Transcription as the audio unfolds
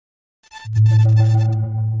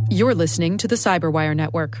You're listening to the Cyberwire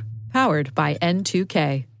Network, powered by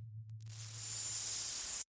N2K.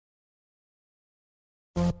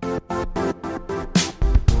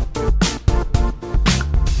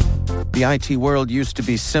 The IT world used to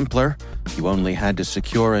be simpler. You only had to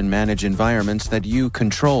secure and manage environments that you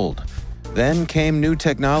controlled. Then came new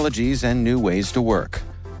technologies and new ways to work.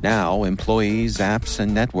 Now, employees, apps,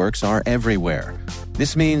 and networks are everywhere.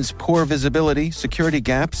 This means poor visibility, security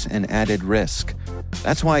gaps, and added risk.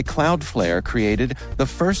 That's why Cloudflare created the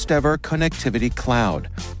first-ever connectivity cloud.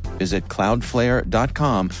 Visit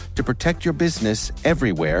cloudflare.com to protect your business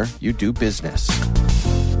everywhere you do business.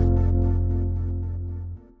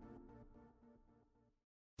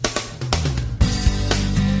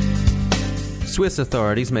 Swiss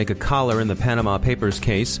authorities make a collar in the Panama Papers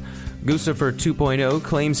case. Guccifer 2.0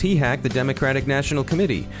 claims he hacked the Democratic National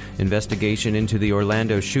Committee. Investigation into the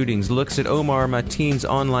Orlando shootings looks at Omar Mateen's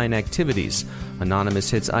online activities. Anonymous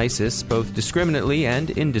hits ISIS both discriminately and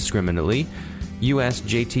indiscriminately. U.S.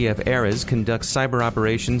 JTF Ares conducts cyber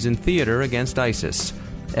operations in theater against ISIS.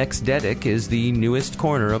 Xdetic is the newest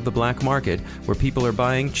corner of the black market where people are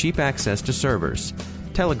buying cheap access to servers.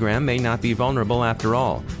 Telegram may not be vulnerable after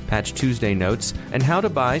all. Patch Tuesday notes, and how to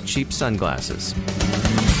buy cheap sunglasses.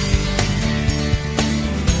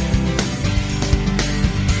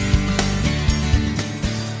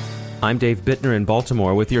 I'm Dave Bittner in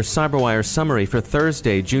Baltimore with your CyberWire summary for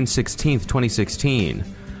Thursday, June 16, 2016.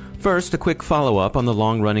 First, a quick follow-up on the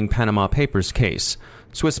long-running Panama Papers case.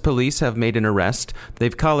 Swiss police have made an arrest.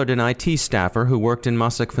 They've collared an IT staffer who worked in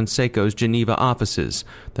Mossack Fonseca's Geneva offices.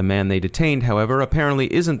 The man they detained, however,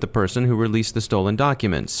 apparently isn't the person who released the stolen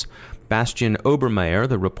documents. Bastian Obermeier,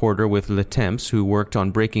 the reporter with Le Temps who worked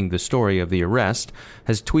on breaking the story of the arrest,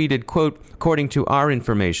 has tweeted, quote, "According to our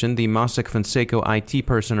information, the Mossack Fonseca IT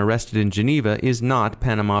person arrested in Geneva is not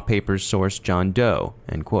Panama Papers source John Doe,"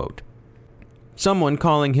 end quote. Someone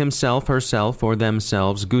calling himself, herself, or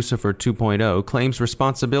themselves Guccifer 2.0 claims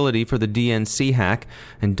responsibility for the DNC hack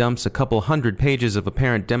and dumps a couple hundred pages of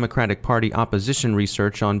apparent Democratic Party opposition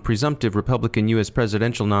research on presumptive Republican U.S.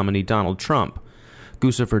 presidential nominee Donald Trump.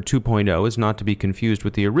 Guccifer 2.0 is not to be confused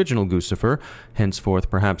with the original Guccifer, henceforth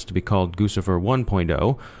perhaps to be called Guccifer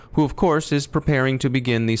 1.0, who of course is preparing to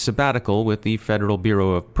begin the sabbatical with the Federal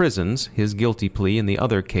Bureau of Prisons. His guilty plea in the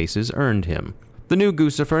other cases earned him. The new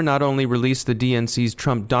Guccifer not only released the DNC's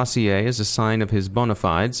Trump dossier as a sign of his bona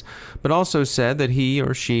fides, but also said that he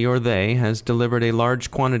or she or they has delivered a large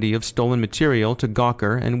quantity of stolen material to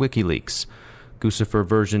Gawker and WikiLeaks. Guccifer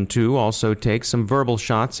version 2 also takes some verbal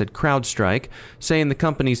shots at CrowdStrike, saying the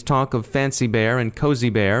company's talk of Fancy Bear and Cozy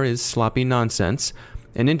Bear is sloppy nonsense,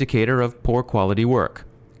 an indicator of poor quality work.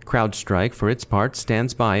 CrowdStrike, for its part,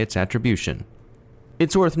 stands by its attribution.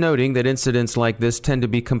 It's worth noting that incidents like this tend to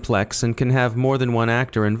be complex and can have more than one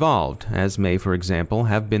actor involved, as may, for example,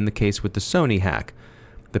 have been the case with the Sony hack.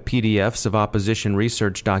 The PDFs of opposition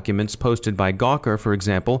research documents posted by Gawker, for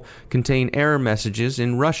example, contain error messages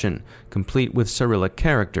in Russian, complete with Cyrillic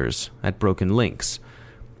characters, at broken links.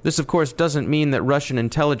 This, of course, doesn't mean that Russian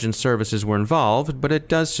intelligence services were involved, but it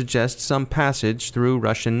does suggest some passage through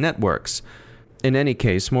Russian networks. In any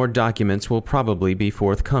case, more documents will probably be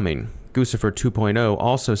forthcoming. Guccifer 2.0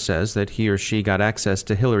 also says that he or she got access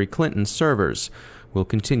to Hillary Clinton's servers. We'll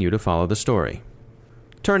continue to follow the story.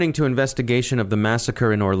 Turning to investigation of the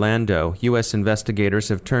massacre in Orlando, U.S. investigators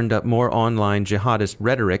have turned up more online jihadist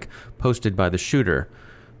rhetoric posted by the shooter.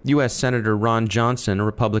 U.S. Senator Ron Johnson, a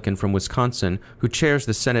Republican from Wisconsin, who chairs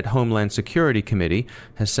the Senate Homeland Security Committee,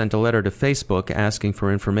 has sent a letter to Facebook asking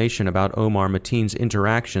for information about Omar Mateen's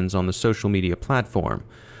interactions on the social media platform.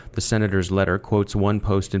 The senator's letter quotes one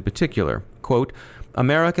post in particular, quote,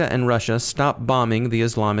 "America and Russia stop bombing the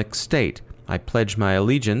Islamic State. I pledge my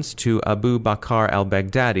allegiance to Abu Bakr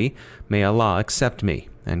al-Baghdadi. May Allah accept me,"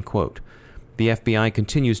 end quote. The FBI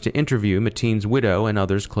continues to interview Mateen's widow and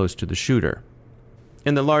others close to the shooter.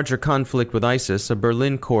 In the larger conflict with ISIS, a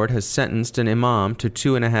Berlin court has sentenced an imam to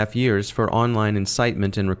 2.5 years for online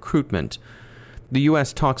incitement and recruitment. The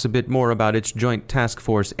U.S. talks a bit more about its joint task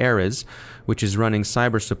force Ares, which is running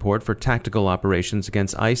cyber support for tactical operations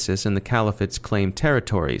against ISIS in the Caliphate's claimed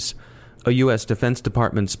territories. A U.S. Defense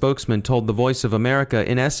Department spokesman told The Voice of America,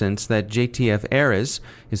 in essence, that JTF Ares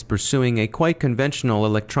is pursuing a quite conventional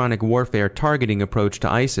electronic warfare targeting approach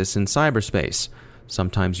to ISIS in cyberspace.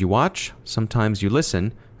 Sometimes you watch, sometimes you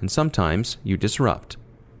listen, and sometimes you disrupt.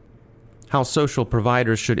 How social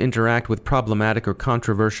providers should interact with problematic or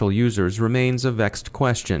controversial users remains a vexed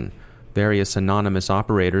question. Various anonymous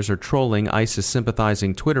operators are trolling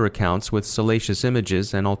ISIS-sympathizing Twitter accounts with salacious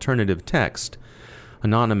images and alternative text.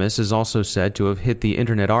 Anonymous is also said to have hit the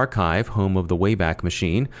Internet Archive, home of the Wayback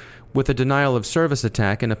Machine, with a denial-of-service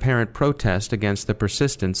attack in apparent protest against the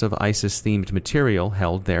persistence of ISIS-themed material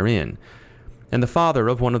held therein. And the father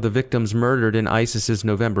of one of the victims murdered in ISIS's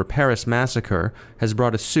November Paris massacre has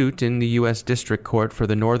brought a suit in the U.S. District Court for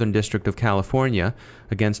the Northern District of California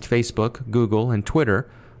against Facebook, Google, and Twitter,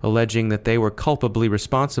 alleging that they were culpably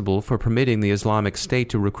responsible for permitting the Islamic State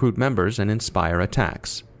to recruit members and inspire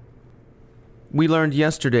attacks. We learned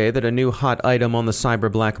yesterday that a new hot item on the cyber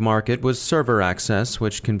black market was server access,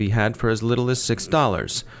 which can be had for as little as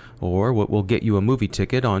 $6, or what will get you a movie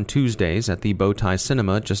ticket on Tuesdays at the Bowtie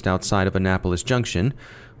Cinema just outside of Annapolis Junction,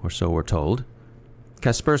 or so we're told.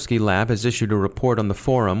 Kaspersky Lab has issued a report on the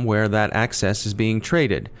forum where that access is being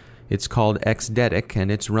traded. It's called Xdetic, and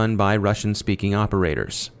it's run by Russian-speaking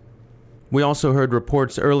operators. We also heard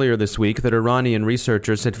reports earlier this week that Iranian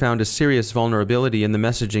researchers had found a serious vulnerability in the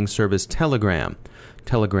messaging service Telegram.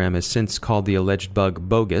 Telegram has since called the alleged bug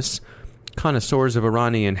bogus. Connoisseurs of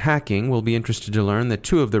Iranian hacking will be interested to learn that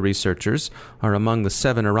 2 of the researchers are among the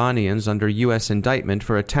 7 Iranians under U.S. indictment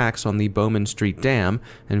for attacks on the Bowman Street Dam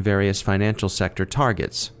and various financial sector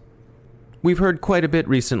targets. We've heard quite a bit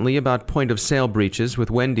recently about point-of-sale breaches, with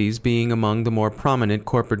Wendy's being among the more prominent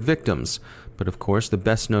corporate victims. But of course, the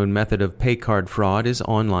best-known method of pay card fraud is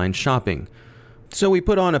online shopping. So we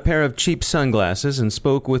put on a pair of cheap sunglasses and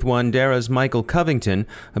spoke with Wandera's Michael Covington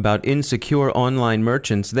about insecure online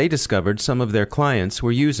merchants they discovered some of their clients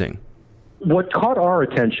were using. What caught our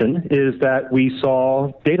attention is that we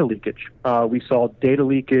saw data leakage. We saw data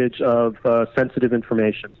leakage of sensitive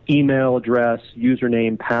information, email address,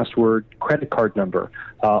 username, password, credit card number,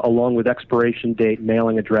 along with expiration date,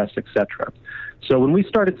 mailing address, etc. So when we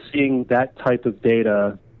started seeing that type of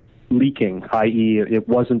data leaking, i.e. it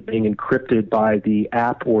wasn't being encrypted by the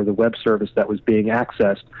app or the web service that was being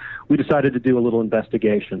accessed, we decided to do a little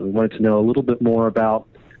investigation. We wanted to know a little bit more about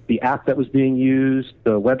the app that was being used,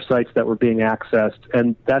 the websites that were being accessed,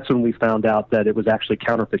 and that's when we found out that it was actually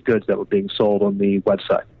counterfeit goods that were being sold on the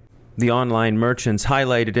website. The online merchants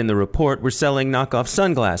highlighted in the report were selling knockoff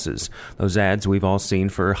sunglasses, those ads we've all seen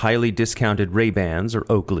for highly discounted Ray-Bans or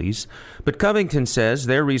Oakleys. But Covington says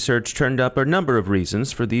their research turned up a number of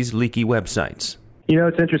reasons for these leaky websites. You know,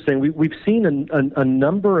 it's interesting. We've seen a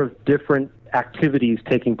number of different activities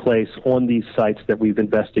taking place on these sites that we've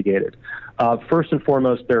investigated. First and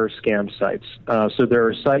foremost, there are scam sites. So there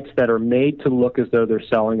are sites that are made to look as though they're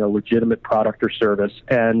selling a legitimate product or service,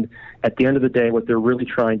 and at the end of the day, what they're really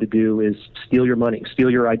trying to do is steal your money, steal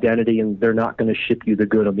your identity, and they're not going to ship you the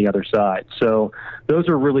good on the other side. So those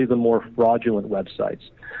are really the more fraudulent websites.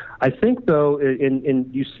 I think, though,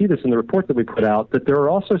 and you see this in the report that we put out, that there are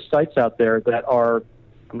also sites out there that are,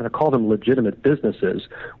 I'm going to call them legitimate businesses,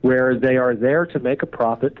 where they are there to make a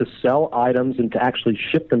profit, to sell items, and to actually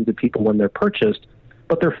ship them to people when they're purchased,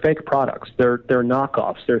 but they're fake products. They're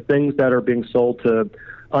knockoffs. They're things that are being sold to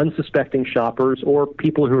unsuspecting shoppers or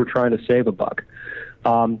people who are trying to save a buck.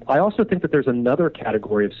 I also think that there's another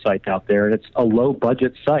category of site out there, and it's a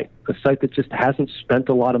low-budget site, a site that just hasn't spent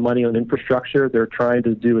a lot of money on infrastructure. They're trying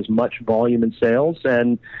to do as much volume in sales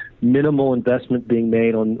and minimal investment being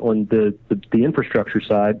made on the infrastructure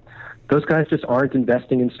side. Those guys just aren't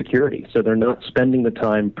investing in security, so they're not spending the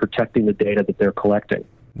time protecting the data that they're collecting.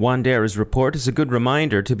 Wandera's report is a good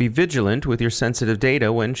reminder to be vigilant with your sensitive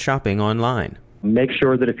data when shopping online. Make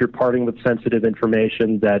sure that if you're parting with sensitive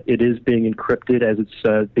information, that it is being encrypted as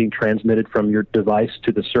it's being transmitted from your device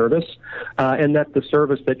to the service, and that the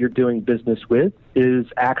service that you're doing business with is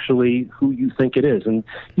actually who you think it is. And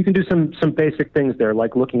you can do some basic things there,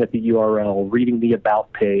 like looking at the URL, reading the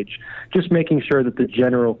About page, just making sure that the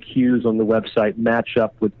general cues on the website match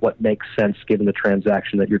up with what makes sense given the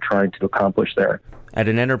transaction that you're trying to accomplish there. At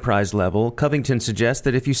an enterprise level, Covington suggests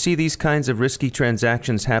that if you see these kinds of risky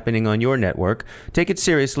transactions happening on your network, take it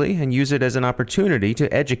seriously and use it as an opportunity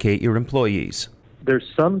to educate your employees. There's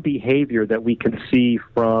some behavior that we can see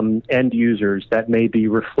from end users that may be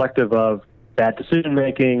reflective of bad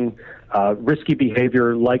decision-making, risky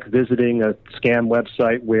behavior like visiting a scam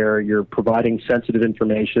website where you're providing sensitive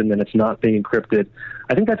information and it's not being encrypted.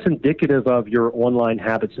 I think that's indicative of your online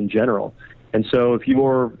habits in general. And so if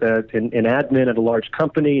you're an admin at a large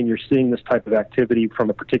company and you're seeing this type of activity from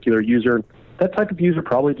a particular user, that type of user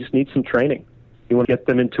probably just needs some training. You want to get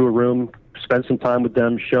them into a room, spend some time with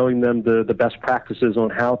them, showing them the best practices on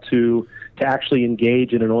how to actually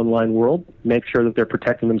engage in an online world, make sure that they're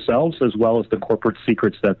protecting themselves as well as the corporate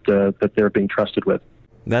secrets that they're being trusted with.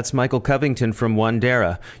 That's Michael Covington from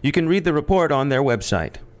Wandera. You can read the report on their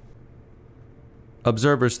website.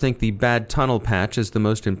 Observers think the bad tunnel patch is the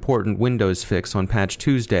most important Windows fix on Patch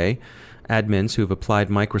Tuesday. Admins who've applied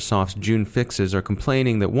Microsoft's June fixes are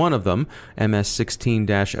complaining that one of them,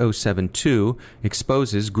 MS16-072,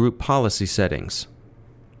 exposes group policy settings.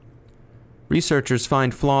 Researchers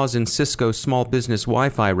find flaws in Cisco's small business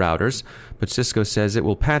Wi-Fi routers, but Cisco says it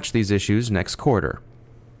will patch these issues next quarter.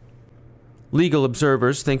 Legal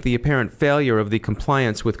observers think the apparent failure of the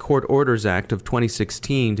Compliance with Court Orders Act of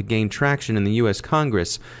 2016 to gain traction in the U.S.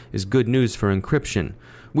 Congress is good news for encryption.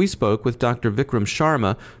 We spoke with Dr. Vikram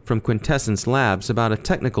Sharma from Quintessence Labs about a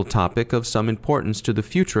technical topic of some importance to the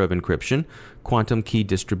future of encryption, quantum key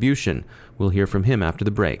distribution. We'll hear from him after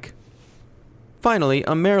the break. Finally,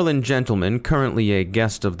 a Maryland gentleman, currently a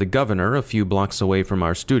guest of the governor a few blocks away from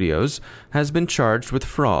our studios, has been charged with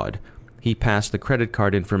fraud. He passed the credit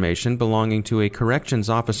card information belonging to a corrections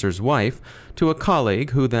officer's wife to a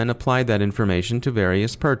colleague who then applied that information to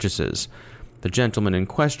various purchases. The gentleman in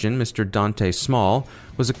question, Mr. Dante Small,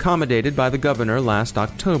 was accommodated by the governor last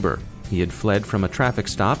October. He had fled from a traffic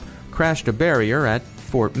stop, crashed a barrier at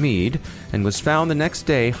Fort Meade, and was found the next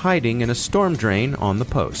day hiding in a storm drain on the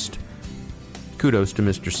post. Kudos to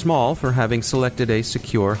Mr. Small for having selected a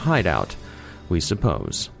secure hideout, we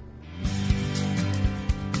suppose.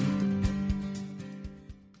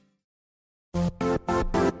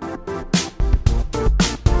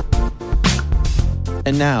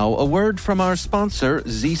 And now, a word from our sponsor,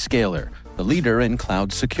 Zscaler, the leader in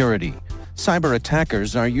cloud security. Cyber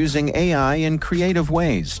attackers are using AI in creative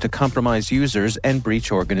ways to compromise users and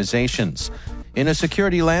breach organizations. In a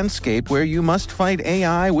security landscape where you must fight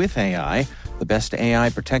AI with AI, the best AI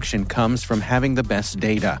protection comes from having the best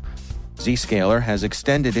data. Zscaler has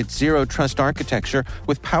extended its zero-trust architecture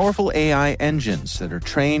with powerful AI engines that are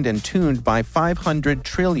trained and tuned by 500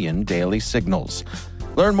 trillion daily signals.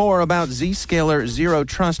 Learn more about Zscaler Zero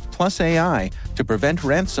Trust Plus AI to prevent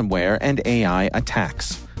ransomware and AI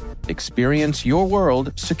attacks. Experience your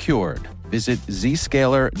world secured. Visit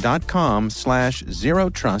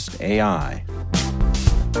zscaler.com/zerotrustai.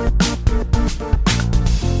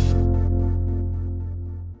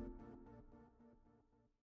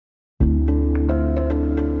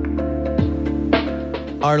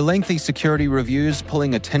 Are lengthy security reviews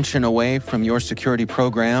pulling attention away from your security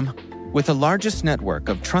program? With the largest network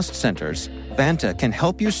of trust centers, Vanta can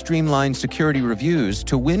help you streamline security reviews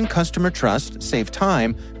to win customer trust, save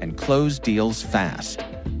time, and close deals fast.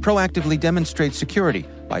 Proactively demonstrate security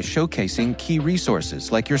by showcasing key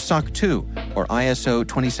resources like your SOC 2 or ISO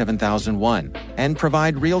 27001 and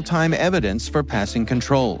provide real-time evidence for passing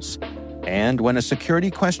controls. And when a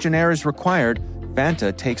security questionnaire is required,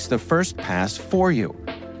 Vanta takes the first pass for you.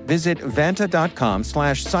 Visit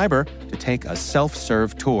vanta.com/cyber to take a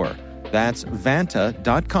self-serve tour. That's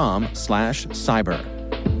vanta.com/cyber.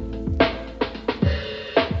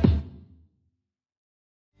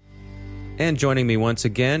 And joining me once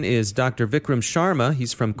again is Dr. Vikram Sharma.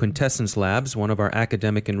 He's from Quintessence Labs, one of our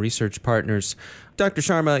academic and research partners. Dr.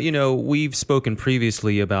 Sharma, we've spoken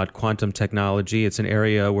previously about quantum technology. It's an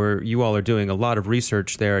area where you all are doing a lot of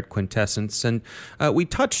research there at Quintessence. And we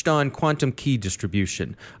touched on quantum key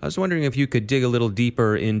distribution. I was wondering if you could dig a little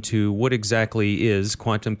deeper into what exactly is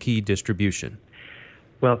quantum key distribution.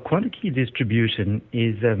 Well, quantum key distribution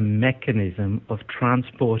is a mechanism of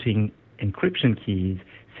transporting encryption keys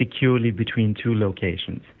securely between two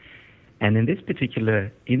locations. And in this particular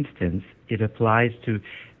instance, it applies to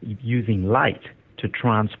using light to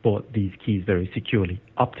transport these keys very securely,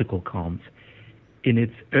 optical comms. In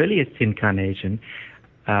its earliest incarnation,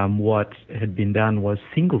 what had been done was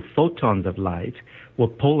single photons of light were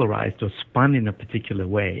polarized or spun in a particular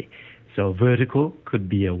way. So vertical could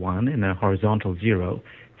be a 1 and a horizontal 0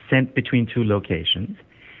 sent between two locations.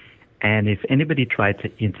 And if anybody tried to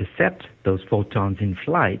intercept those photons in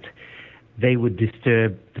flight, they would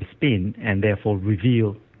disturb the spin and therefore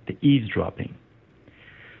reveal the eavesdropping.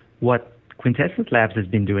 What Quintessence Labs has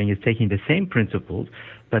been doing is taking the same principles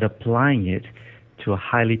but applying it to a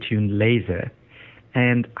highly tuned laser.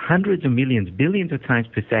 And hundreds of millions, billions of times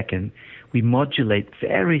per second, we modulate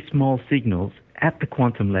very small signals at the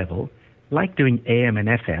quantum level, like doing AM and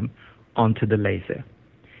FM, onto the laser.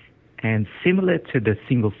 And similar to the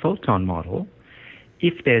single photon model,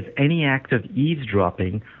 if there's any act of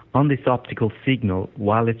eavesdropping on this optical signal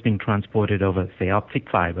while it's being transported over, say, optic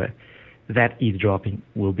fiber, that eavesdropping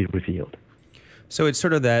will be revealed. So it's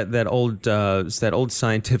sort of that old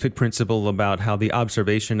scientific principle about how the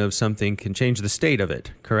observation of something can change the state of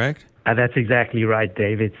it, correct? That's exactly right,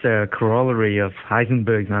 Dave. It's a corollary of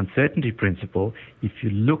Heisenberg's uncertainty principle. If you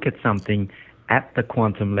look at something at the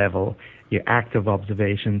quantum level, your act of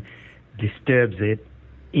observation disturbs it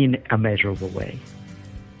in a measurable way.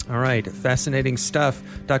 All right. Fascinating stuff.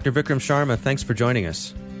 Dr. Vikram Sharma, thanks for joining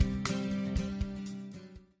us.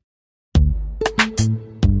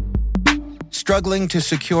 Struggling to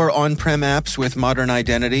secure on-prem apps with modern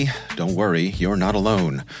identity? Don't worry, you're not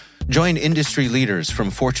alone. Join industry leaders from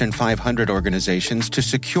Fortune 500 organizations to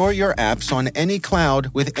secure your apps on any cloud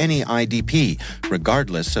with any IDP,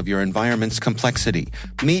 regardless of your environment's complexity.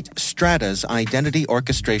 Meet Strata's identity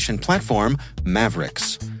orchestration platform,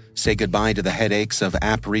 Mavericks. Say goodbye to the headaches of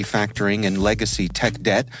app refactoring and legacy tech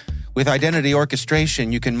debt. With identity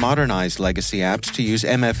orchestration, you can modernize legacy apps to use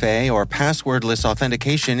MFA or passwordless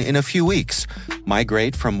authentication in a few weeks,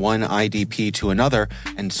 migrate from one IDP to another,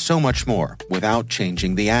 and so much more without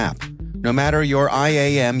changing the app. No matter your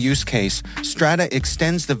IAM use case, Strata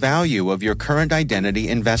extends the value of your current identity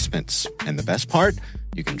investments. And the best part?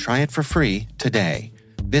 You can try it for free today.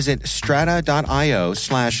 Visit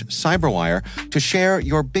strata.io/cyberwire to share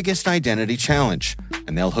your biggest identity challenge,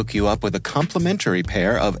 and they'll hook you up with a complimentary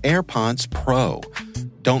pair of AirPods Pro.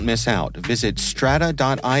 Don't miss out. Visit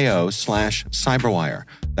strata.io/cyberwire.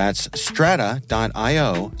 That's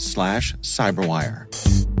strata.io/cyberwire.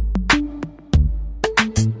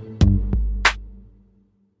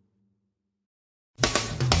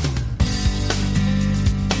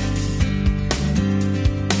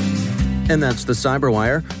 And that's the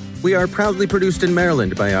Cyberwire. We are proudly produced in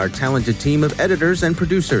Maryland by our talented team of editors and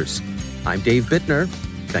producers. I'm Dave Bittner.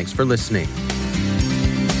 Thanks for listening.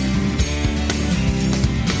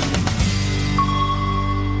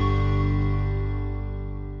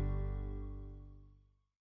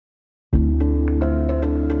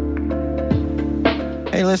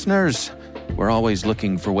 Hey, listeners. We're always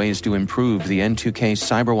looking for ways to improve the N2K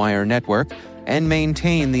Cyberwire network and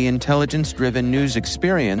maintain the intelligence-driven news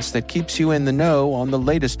experience that keeps you in the know on the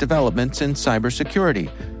latest developments in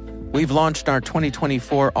cybersecurity. We've launched our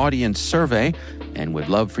 2024 audience survey and would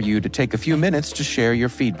love for you to take a few minutes to share your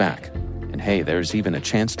feedback. And hey, there's even a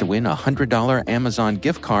chance to win a $100 Amazon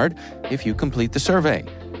gift card if you complete the survey.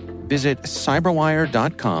 Visit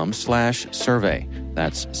cyberwire.com/survey.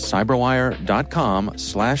 That's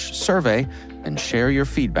cyberwire.com/survey and share your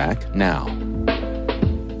feedback now.